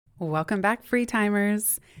Welcome back, free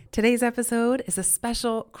timers. Today's episode is a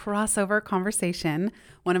special crossover conversation,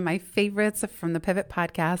 one of my favorites from the Pivot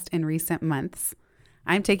podcast in recent months.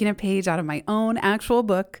 I'm taking a page out of my own actual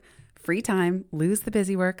book, Free Time, Lose the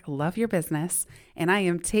Busy Work, Love Your Business, and I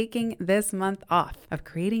am taking this month off of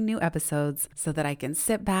creating new episodes so that I can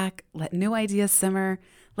sit back, let new ideas simmer,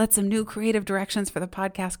 let some new creative directions for the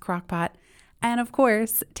podcast crockpot, and of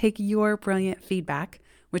course, take your brilliant feedback,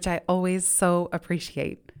 which I always so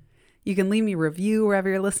appreciate. You can leave me a review wherever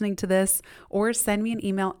you're listening to this, or send me an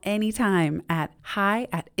email anytime at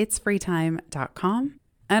hi@itsfreetime.com.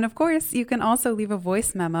 And of course, you can also leave a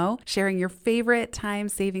voice memo sharing your favorite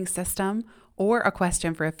time-saving system or a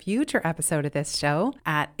question for a future episode of this show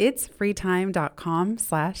at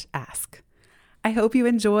itsfreetime.com/ask. I hope you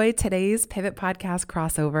enjoy today's Pivot Podcast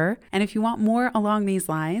crossover. And if you want more along these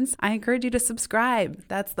lines, I encourage you to subscribe.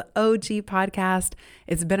 That's the OG podcast.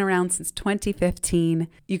 It's been around since 2015.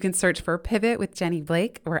 You can search for Pivot with Jenny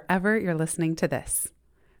Blake wherever you're listening to this.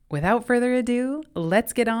 Without further ado,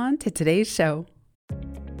 let's get on to today's show.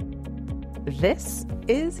 This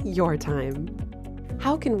is your time.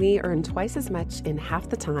 How can we earn twice as much in half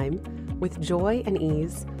the time with joy and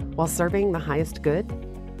ease while serving the highest good?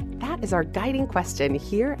 That is our guiding question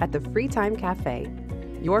here at the Free Time Cafe,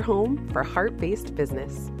 your home for heart-based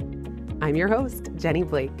business. I'm your host, Jenny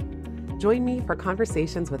Blake. Join me for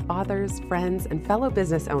conversations with authors, friends, and fellow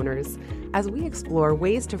business owners as we explore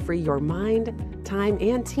ways to free your mind, time,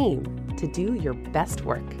 and team to do your best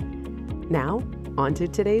work. Now, on to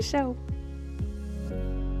today's show.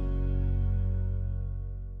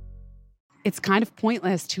 It's kind of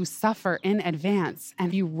pointless to suffer in advance and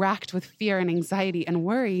be racked with fear and anxiety and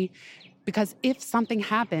worry, because if something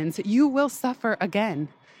happens, you will suffer again.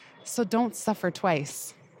 So don't suffer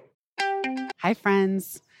twice. Hi,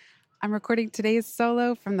 friends. I'm recording today's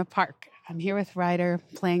solo from the park. I'm here with Ryder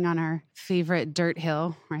playing on our favorite dirt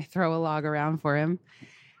hill where I throw a log around for him.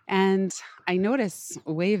 And I notice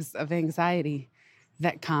waves of anxiety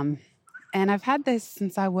that come. And I've had this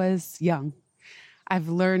since I was young. I've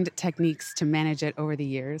learned techniques to manage it over the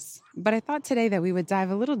years, but I thought today that we would dive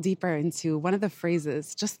a little deeper into one of the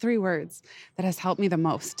phrases, just 3 words, that has helped me the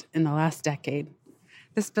most in the last decade.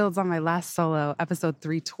 This builds on my last solo, episode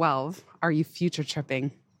 312, Are You Future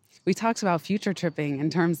Tripping? We talked about future tripping in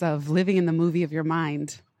terms of living in the movie of your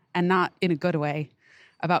mind, and not in a good way,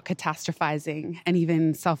 about catastrophizing and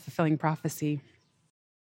even self-fulfilling prophecy.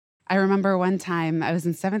 I remember one time I was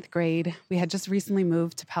in 7th grade. We had just recently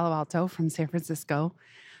moved to Palo Alto from San Francisco.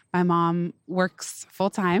 My mom works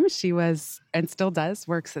full-time. She was, and still does,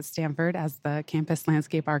 works at Stanford as the campus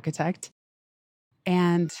landscape architect.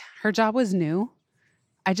 And her job was new.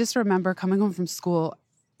 I just remember coming home from school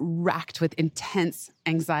racked with intense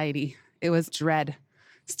anxiety. It was dread,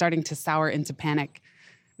 starting to sour into panic.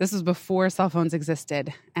 This was before cell phones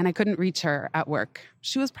existed, and I couldn't reach her at work.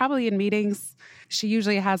 She was probably in meetings. She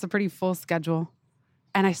usually has a pretty full schedule.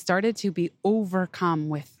 And I started to be overcome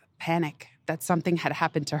with panic that something had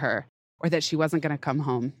happened to her or that she wasn't going to come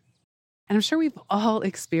home. And I'm sure we've all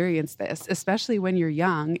experienced this, especially when you're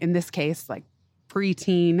young, in this case, like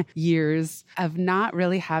preteen years, of not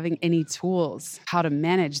really having any tools how to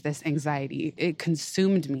manage this anxiety. It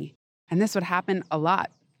consumed me. And this would happen a lot.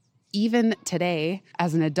 Even today,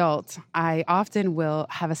 as an adult, I often will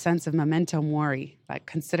have a sense of memento mori, like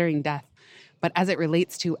considering death. But as it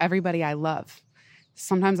relates to everybody I love,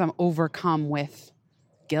 sometimes I'm overcome with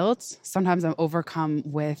guilt. Sometimes I'm overcome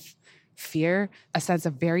with fear, a sense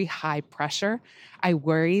of very high pressure. I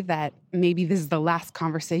worry that maybe this is the last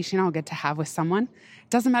conversation I'll get to have with someone.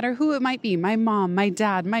 Doesn't matter who it might be, my mom, my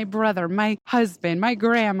dad, my brother, my husband, my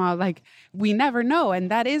grandma, like we never know.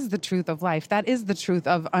 And that is the truth of life. That is the truth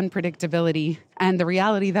of unpredictability and the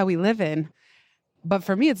reality that we live in. But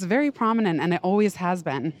for me, it's very prominent, and it always has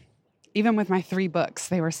been. Even with my 3 books,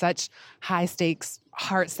 they were such high stakes,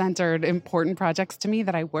 heart-centered, important projects to me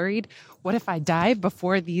that I worried, what if I die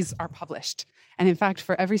before these are published? And in fact,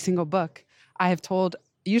 for every single book, I have told,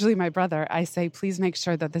 usually my brother, I say, please make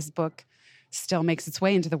sure that this book still makes its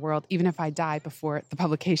way into the world, even if I die before the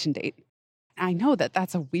publication date. I know that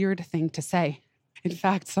that's a weird thing to say. In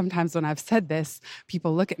fact, sometimes when I've said this,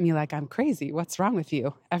 people look at me like I'm crazy. What's wrong with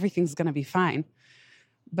you? Everything's going to be fine.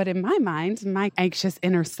 But in my mind, my anxious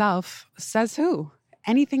inner self says who?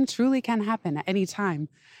 Anything truly can happen at any time.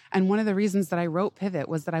 And one of the reasons that I wrote Pivot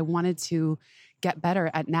was that I wanted to get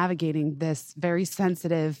better at navigating this very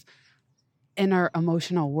sensitive inner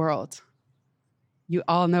emotional world. You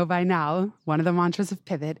all know by now, one of the mantras of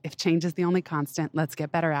Pivot, if change is the only constant, let's get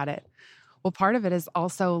better at it. Well, part of it is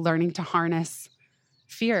also learning to harness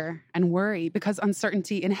fear and worry, because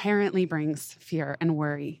uncertainty inherently brings fear and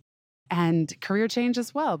worry. and career change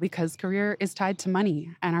as well, because career is tied to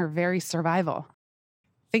money and our very survival.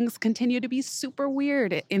 Things continue to be super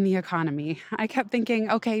weird in the economy. I kept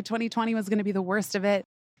thinking, okay, 2020 was going to be the worst of it.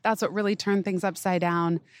 That's what really turned things upside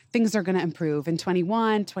down. Things are going to improve in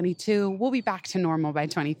 21, 22. We'll be back to normal by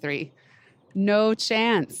 23. No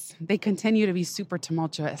chance. They continue to be super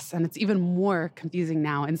tumultuous, and it's even more confusing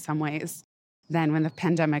now in some ways than when the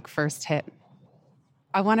pandemic first hit.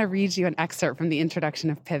 I want to read you an excerpt from the introduction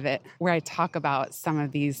of Pivot, where I talk about some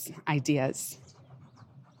of these ideas.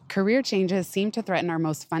 Career changes seem to threaten our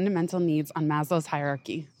most fundamental needs on Maslow's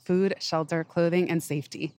hierarchy: food, shelter, clothing, and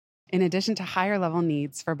safety, in addition to higher level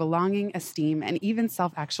needs for belonging, esteem, and even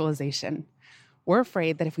self-actualization. We're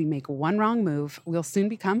afraid that if we make one wrong move, we'll soon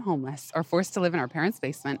become homeless or forced to live in our parents'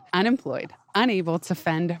 basement, unemployed, unable to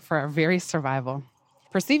fend for our very survival.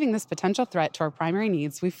 Perceiving this potential threat to our primary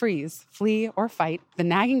needs, we freeze, flee, or fight the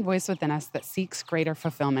nagging voice within us that seeks greater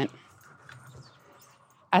fulfillment.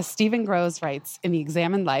 As Stephen Groves writes in The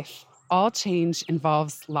Examined Life, all change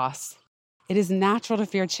involves loss. It is natural to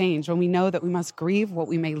fear change when we know that we must grieve what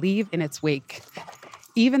we may leave in its wake.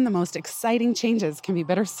 Even the most exciting changes can be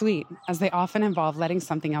bittersweet, as they often involve letting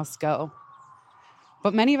something else go.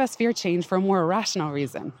 But many of us fear change for a more irrational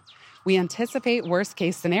reason. We anticipate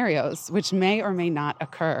worst-case scenarios, which may or may not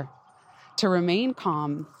occur. To remain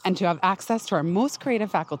calm and to have access to our most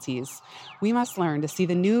creative faculties, we must learn to see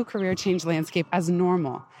the new career change landscape as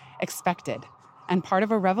normal, expected, and part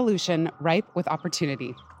of a revolution ripe with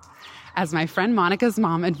opportunity. As my friend Monica's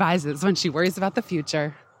mom advises when she worries about the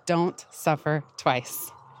future, don't suffer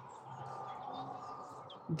twice.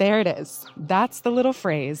 There it is. That's the little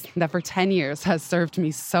phrase that for 10 years has served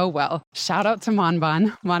me so well. Shout out to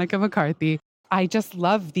Monbon, Monica McCarthy. I just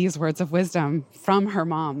love these words of wisdom from her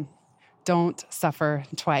mom. Don't suffer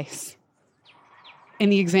twice. In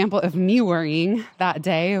the example of me worrying that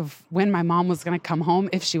day of when my mom was going to come home,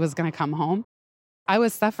 if she was going to come home, I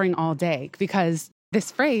was suffering all day because this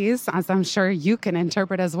phrase, as I'm sure you can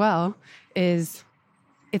interpret as well, is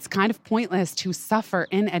it's kind of pointless to suffer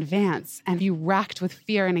in advance and be racked with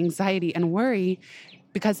fear and anxiety and worry,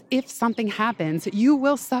 because if something happens, you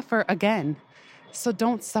will suffer again. So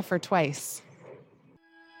don't suffer twice.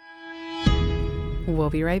 We'll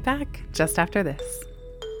be right back just after this.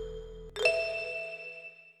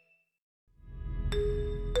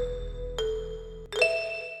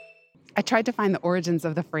 I tried to find the origins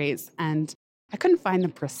of the phrase, and I couldn't find the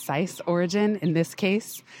precise origin in this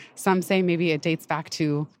case. Some say maybe it dates back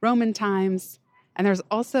to Roman times. And there's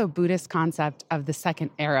also a Buddhist concept of the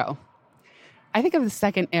second arrow. I think of the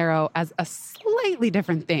second arrow as a slightly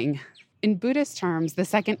different thing. In Buddhist terms, the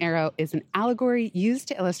second arrow is an allegory used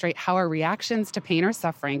to illustrate how our reactions to pain or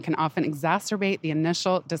suffering can often exacerbate the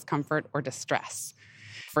initial discomfort or distress.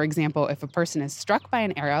 For example, if a person is struck by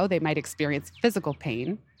an arrow, they might experience physical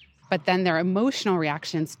pain, but then their emotional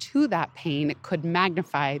reactions to that pain could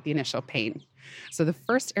magnify the initial pain. So the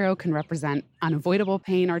first arrow can represent unavoidable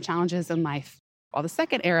pain or challenges in life, while the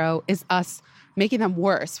second arrow is us making them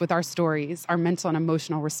worse with our stories, our mental and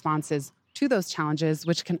emotional responses to those challenges,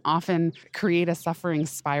 which can often create a suffering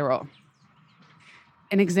spiral.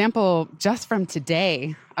 An example just from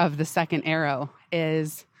today of the second arrow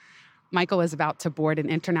is Michael was about to board an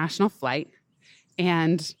international flight,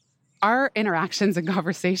 and our interactions and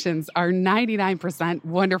conversations are 99%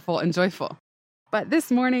 wonderful and joyful. But this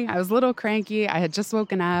morning, I was a little cranky. I had just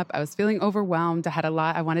woken up. I was feeling overwhelmed. I had a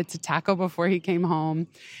lot I wanted to tackle before he came home.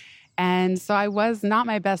 And so I was not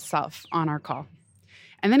my best self on our call.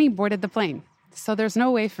 And then he boarded the plane. So there's no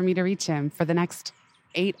way for me to reach him for the next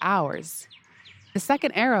 8 hours. The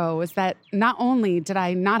second arrow was that not only did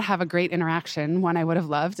I not have a great interaction, one I would have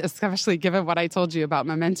loved, especially given what I told you about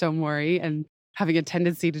memento mori and having a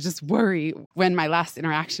tendency to just worry when my last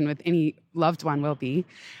interaction with any loved one will be.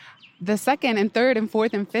 The second and third and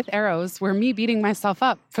fourth and fifth arrows were me beating myself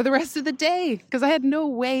up for the rest of the day because I had no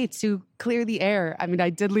way to clear the air. I mean, I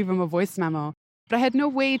did leave him a voice memo, but I had no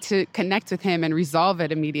way to connect with him and resolve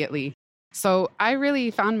it immediately. So I really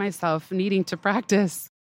found myself needing to practice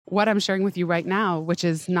what I'm sharing with you right now, which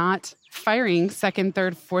is not firing second,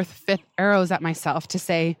 third, fourth, fifth arrows at myself to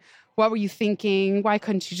say, what were you thinking? Why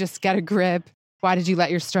couldn't you just get a grip? Why did you let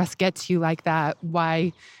your stress get to you like that?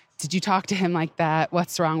 Why did you talk to him like that?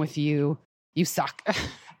 What's wrong with you? You suck,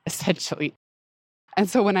 essentially. And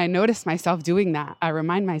so when I notice myself doing that, I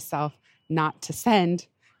remind myself not to send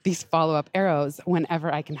these follow-up arrows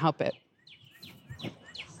whenever I can help it.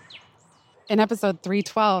 In episode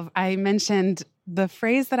 312, I mentioned the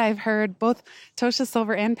phrase that I've heard both Tosha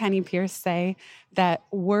Silver and Penny Pierce say, that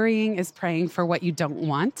worrying is praying for what you don't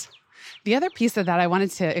want. The other piece of that I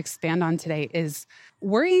wanted to expand on today is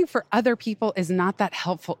worrying for other people is not that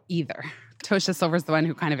helpful either. Tosha Silver's the one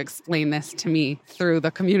who kind of explained this to me through the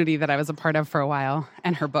community that I was a part of for a while,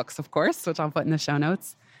 and her books, of course, which I'll put in the show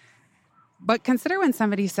notes. But consider when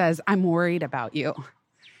somebody says, I'm worried about you.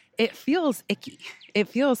 It feels icky. It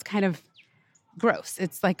feels kind of gross.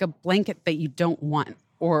 It's like a blanket that you don't want,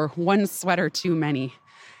 or one sweater too many.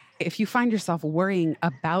 If you find yourself worrying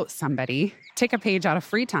about somebody, take a page out of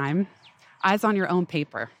Free Time, eyes on your own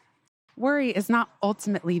paper. Worry is not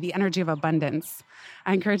ultimately the energy of abundance.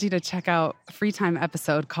 I encourage you to check out a Free Time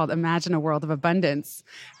episode called Imagine a World of Abundance.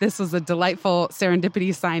 This was a delightful serendipity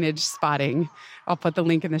signage spotting. I'll put the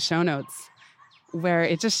link in the show notes, where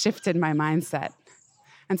it just shifted my mindset.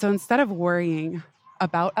 And so instead of worrying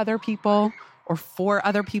about other people or for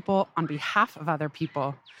other people on behalf of other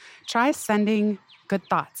people, try sending good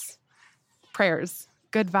thoughts, prayers,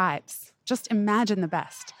 good vibes. Just imagine the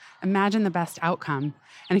best. Imagine the best outcome.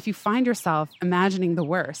 And if you find yourself imagining the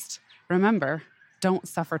worst, remember, don't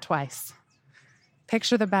suffer twice.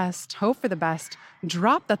 Picture the best, hope for the best,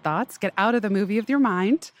 drop the thoughts, get out of the movie of your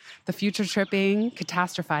mind, the future tripping,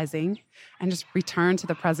 catastrophizing, and just return to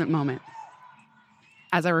the present moment.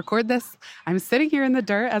 As I record this, I'm sitting here in the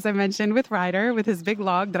dirt, as I mentioned, with Ryder, with his big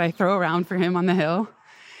log that I throw around for him on the hill.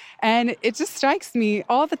 And it just strikes me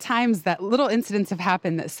all the times that little incidents have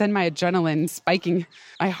happened that send my adrenaline spiking.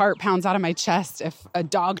 My heart pounds out of my chest if a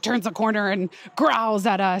dog turns a corner and growls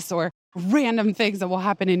at us, or random things that will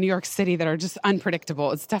happen in New York City that are just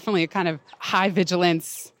unpredictable. It's definitely a kind of high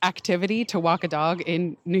vigilance activity to walk a dog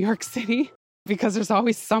in New York City because there's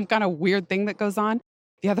always some kind of weird thing that goes on.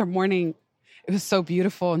 The other morning, it was so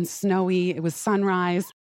beautiful and snowy. It was sunrise.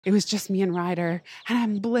 It was just me and Ryder, and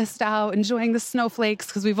I'm blissed out, enjoying the snowflakes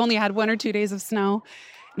because we've only had 1 or 2 days of snow.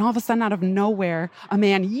 And all of a sudden, out of nowhere, a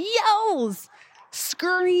man yells,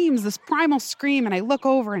 screams, this primal scream, and I look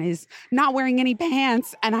over, and he's not wearing any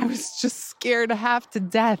pants, and I was just scared half to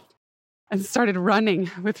death and started running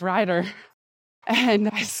with Ryder. And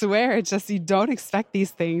I swear, it's just, you don't expect these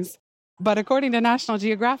things. But according to National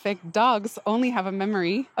Geographic, dogs only have a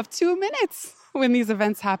memory of 2 minutes when these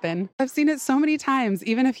events happen. I've seen it so many times,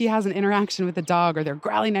 even if he has an interaction with a dog or they're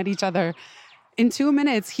growling at each other, in 2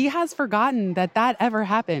 minutes, he has forgotten that that ever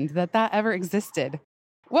happened, that that ever existed.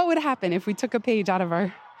 What would happen if we took a page out of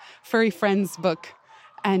our furry friends book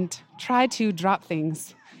and tried to drop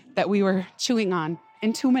things that we were chewing on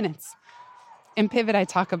in 2 minutes? In Pivot, I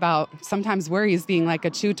talk about sometimes worries being like a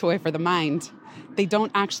chew toy for the mind. They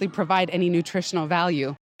don't actually provide any nutritional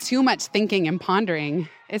value. Too much thinking and pondering,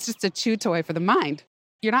 it's just a chew toy for the mind.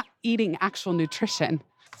 You're not eating actual nutrition.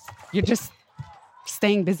 You're just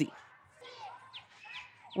staying busy.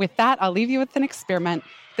 With that, I'll leave you with an experiment.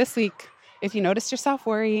 This week, if you notice yourself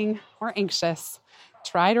worrying or anxious,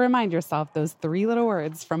 try to remind yourself those 3 little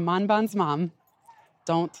words from Manban's mom: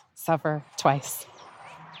 don't suffer twice.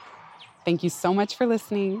 Thank you so much for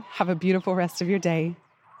listening. Have a beautiful rest of your day.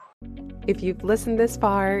 If you've listened this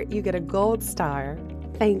far, you get a gold star.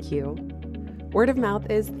 Thank you. Word of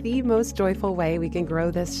mouth is the most joyful way we can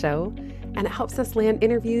grow this show, and it helps us land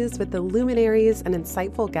interviews with the luminaries and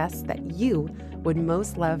insightful guests that you would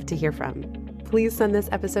most love to hear from. Please send this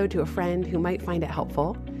episode to a friend who might find it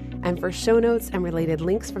helpful. And for show notes and related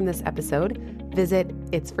links from this episode, visit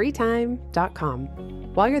itsfreetime.com.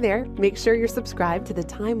 While you're there, make sure you're subscribed to the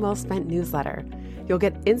Time Well Spent newsletter. You'll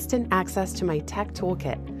get instant access to my tech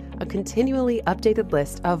toolkit, a continually updated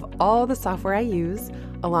list of all the software I use,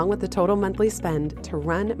 along with the total monthly spend to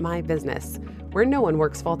run my business, where no one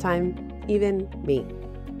works full-time, even me.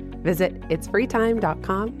 Visit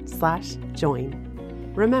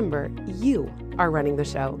itsfreetime.com/join. Remember, you are running the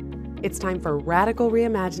show. It's time for radical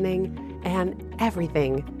reimagining, and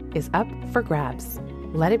everything is up for grabs.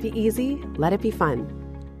 Let it be easy, let it be fun,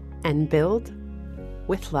 and build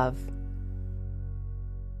with love.